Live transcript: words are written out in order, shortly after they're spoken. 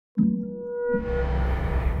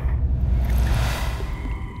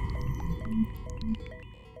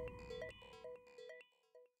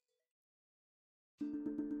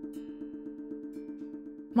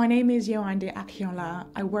My name is Yewande Akinola.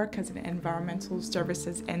 I work as an environmental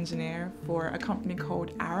services engineer for a company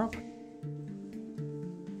called ARUP.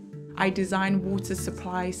 I design water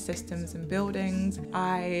supply systems and buildings.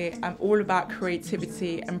 I am all about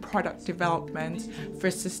creativity and product development for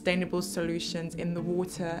sustainable solutions in the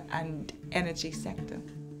water and energy sector.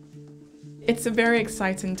 It's a very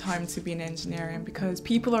exciting time to be in engineering because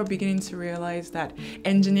people are beginning to realize that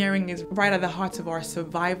engineering is right at the heart of our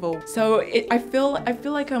survival. So I feel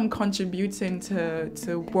like I'm contributing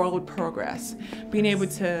to world progress, being able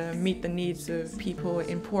to meet the needs of people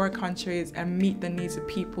in poor countries and meet the needs of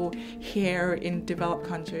people here in developed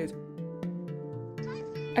countries.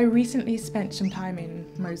 I recently spent some time in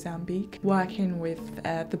Mozambique working with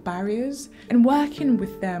the barriers and working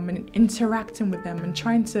with them and interacting with them and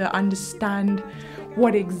trying to understand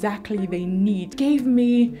what exactly they need. It gave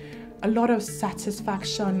me a lot of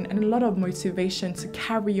satisfaction and a lot of motivation to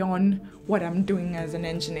carry on what I'm doing as an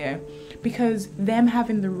engineer, because them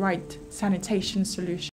having the right sanitation solution